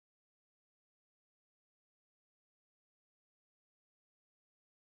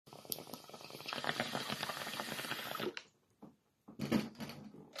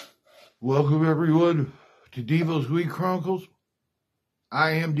Welcome everyone to Devo's Week Chronicles.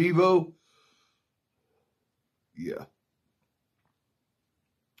 I am Devo. Yeah.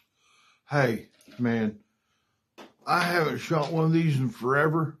 Hey, man, I haven't shot one of these in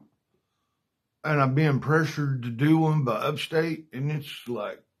forever, and I'm being pressured to do one by Upstate, and it's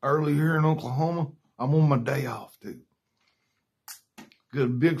like early here in Oklahoma. I'm on my day off, too. Got a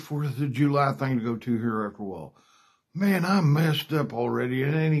big 4th of July thing to go to here after a while. Man, I'm messed up already.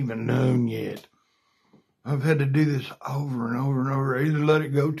 It ain't even known yet. I've had to do this over and over and over. Either let it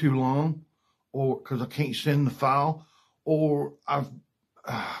go too long, or because I can't send the file, or I've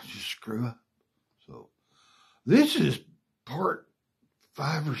just screw up. So this is part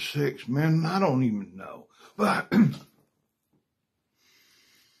 5 or 6, man. I don't even know. But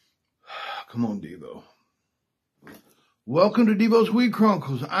come on, Devo. Welcome to Devo's Week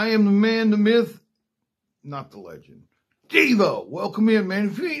Chronicles. I am the man, the myth, not the legend. Devo, welcome in, man.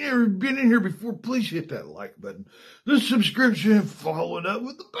 If you ain't ever been in here before, please hit that like button, the subscription, and follow it up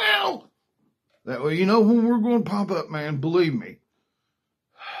with the bell. That way you know when we're going to pop up, man. Believe me,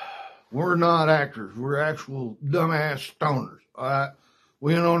 we're not actors. We're actual dumbass stoners, all right?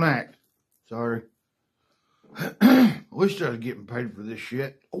 We don't act. Sorry. I wish I was getting paid for this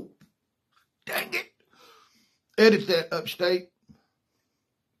shit. Oh, dang it. Edit that, Upstate.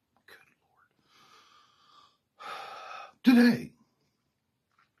 Today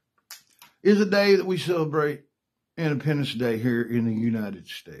is a day that we celebrate Independence Day here in the United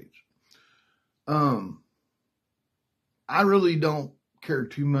States. I really don't care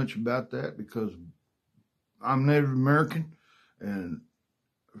too much about that because I'm Native American, and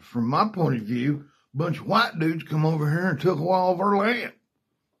from my point of view, a bunch of white dudes come over here and took all of our land.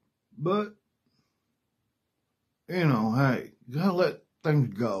 But, you know, hey, you gotta let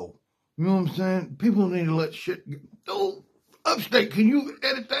things go. You know what I'm saying? People need to let shit go. Oh, Upstate, can you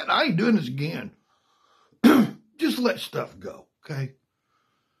edit that? I ain't doing this again. Just let stuff go, okay?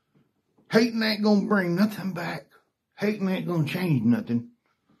 Hating ain't gonna bring nothing back. Hating ain't gonna change nothing.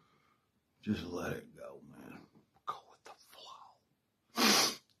 Just let it go, man. Go with the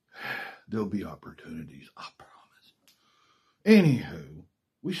flow. There'll be opportunities, I promise. Anywho,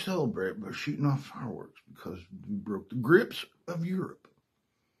 we celebrate by shooting off fireworks because we broke the grips of Europe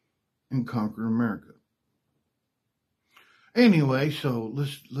and conquered America. Anyway, so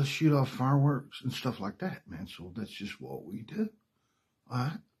let's shoot off fireworks and stuff like that, man. So that's just what we do. All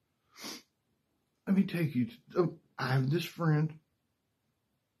right. Let me take you to, I have this friend,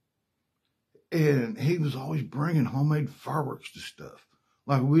 and he was always bringing homemade fireworks to stuff.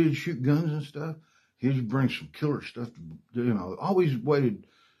 Like we'd shoot guns and stuff. He'd bring some killer stuff to, you know, always waited.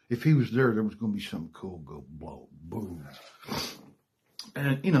 If he was there was going to be something cool, go blow, boom.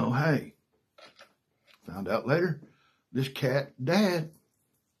 And, you know, hey, found out later, this cat dad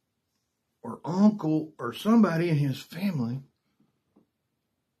or uncle or somebody in his family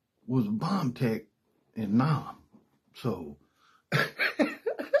was a bomb tech in Nam. So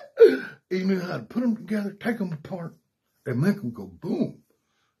he knew how to put them together, take them apart, and make them go boom.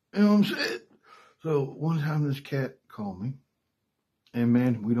 You know what I'm saying? So one time this cat called me, and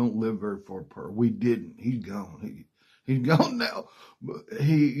man, we don't live very far apart. We didn't. He's gone. He's gone now. But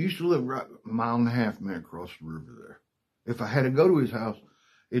he used to live right a mile and a half, man, across the river there. If I had to go to his house,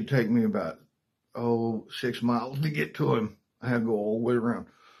 it'd take me about, 6 miles to get to him. I had to go all the way around.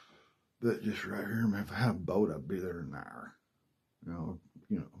 But just right here, man, if I had a boat, I'd be there in an hour. No,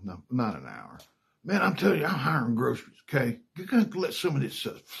 not an hour. Man, I'm telling you, I'm hiring groceries, okay? You're going to let some of this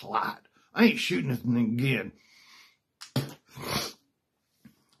stuff slide. I ain't shooting anything again.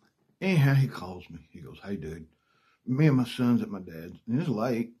 Anyhow, he calls me. He goes, hey, dude, me and my son's at my dad's, and it's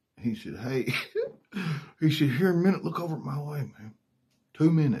late. He said, hey, he said, here a minute, look over at my way, man. 2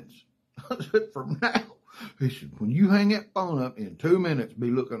 minutes. I said, from now. He said, when you hang that phone up in 2 minutes,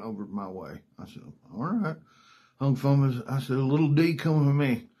 be looking over my way. I said, all right. Hung phone. I said, a little D coming with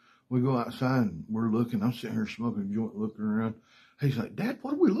me. We go outside and we're looking. I'm sitting here smoking a joint, looking around. He's like, Dad,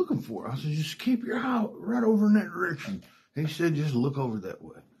 what are we looking for? I said, just keep your eye right over in that direction. He said, just look over that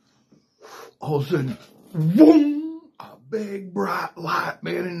way. All of a sudden, boom, a big bright light,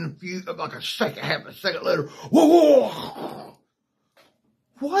 man, in a few, like half a second later, whoa,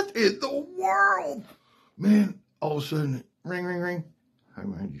 what in the world? Man, all of a sudden, ring, ring, ring. Hey,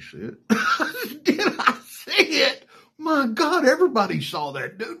 man, did you see it? Did I see it? My God, everybody saw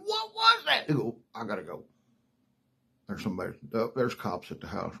that, dude. What was that? They go, I gotta go. There's somebody, there's cops at the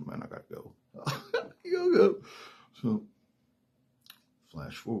house, man, I gotta go. You go. So,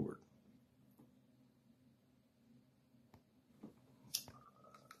 flash forward.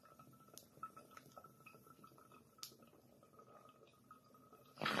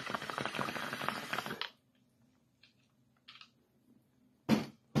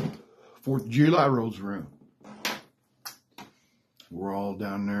 4th of July rolls around. We're all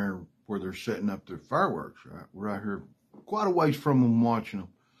down there where they're setting up their fireworks, right? We're out here quite a ways from them watching them.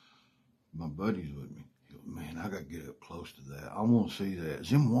 My buddy's with me. He goes, man, I got to get up close to that. I want to see that. Is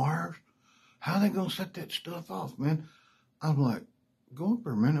them wires? How are they going to set that stuff off, man? I'm like, go up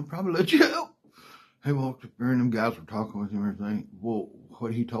there, man. I'll probably let you help. He walked up there and them guys were talking with him and everything. Well,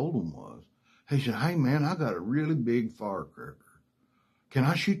 what he told them was, he said, hey, man, I got a really big firecracker. Can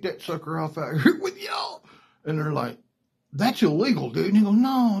I shoot that sucker off out here with y'all? And they're like, that's illegal, dude. And he goes,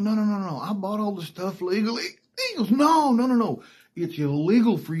 no. I bought all the stuff legally. He goes, no. It's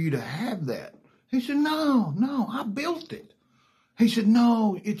illegal for you to have that. He said, no, I built it. He said,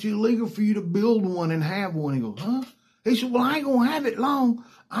 no, it's illegal for you to build one and have one. He goes, huh? He said, well, I ain't going to have it long.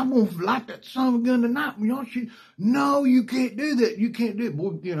 I'm going to light that son of a gun tonight. Y'all shoot. No, you can't do that. You can't do it.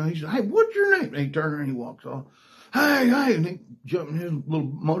 Boy, you know, he said, hey, what's your name? And he turned around and he walks off. Hey. And he jumped in his little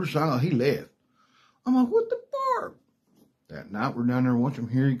motorcycle. He left. I'm like, what the fuck? That night we're down there watching him.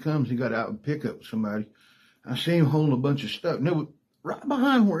 Here he comes. He got out and pick up somebody. I see him holding a bunch of stuff. And it was right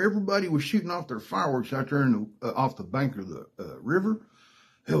behind where everybody was shooting off their fireworks out there in the, off the bank of the river.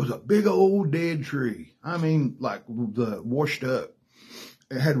 It was a big old dead tree. I mean, like washed up.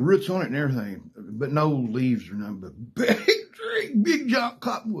 It had roots on it and everything, but no leaves or nothing. But big tree, big giant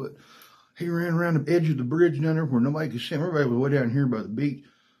cottonwood. He ran around the edge of the bridge down there where nobody could see him. Everybody was way down here by the beach.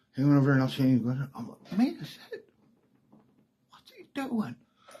 He went over there and I seen him going. I'm like, man, is that? What's he doing?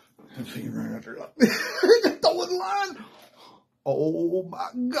 I see him running out there like throwing line. Oh my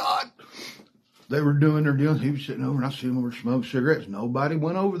God. They were doing their deal. He was sitting over and I see him over smoking cigarettes. Nobody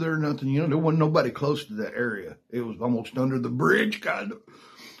went over there or nothing. You know, there wasn't nobody close to that area. It was almost under the bridge, kind of.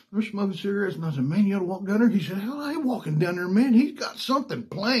 They're smoking cigarettes. And I said, man, you ought to walk down there. He said, hell, I ain't walking down there, man. He's got something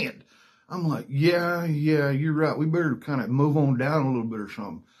planned. I'm like, yeah, you're right. We better kind of move on down a little bit or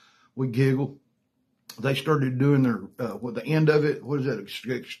something. We giggled. They started doing their, the end of it, what is that,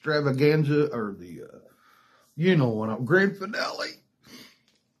 extravaganza or the, grand finale.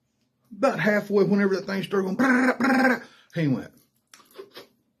 About halfway, whenever that thing started going, he went.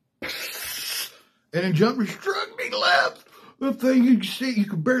 And then jumped and struck me left. The thing you could see, you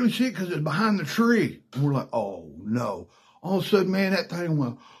could barely see it because it's behind the tree. And we're like, oh no. All of a sudden, man, that thing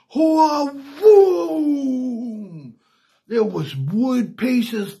went, whoa, boom. There was wood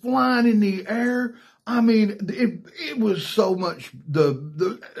pieces flying in the air. I mean, it was so much,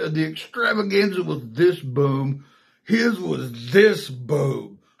 the extravaganza was this boom. His was this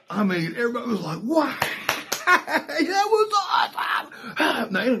boom. I mean, everybody was like, wow, that was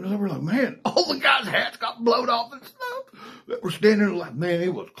awesome. And they were like, man, all the guys' hats got blown off and stuff. That were standing there like, man,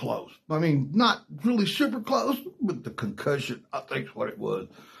 it was close. I mean, not really super close, but the concussion, I think is what it was.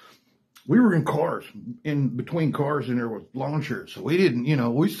 We were in cars, in between cars, and there was lawn chairs. So we didn't,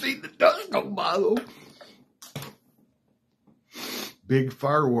 we seen the dust go by though. Big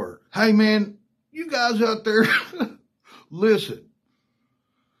firework. Hey, man, you guys out there, listen.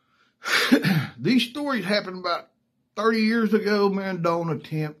 These stories happened about 30 years ago, man. Don't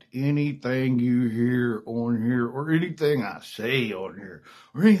attempt anything you hear on here or anything I say on here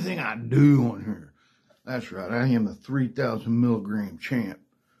or anything I do on here. That's right. I am the 3,000 milligram champ.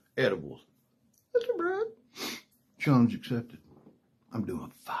 Edibles. That's right. Challenge accepted. I'm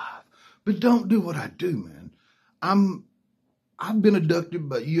doing 5. But don't do what I do, man. I've been abducted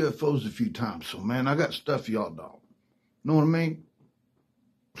by UFOs a few times, so man, I got stuff y'all don't. Know what I mean?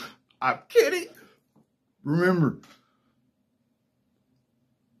 I'm kidding. Remember.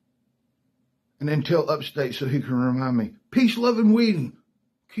 And then tell Upstate so he can remind me. Peace, love, and weeding.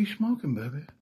 Keep smoking, baby.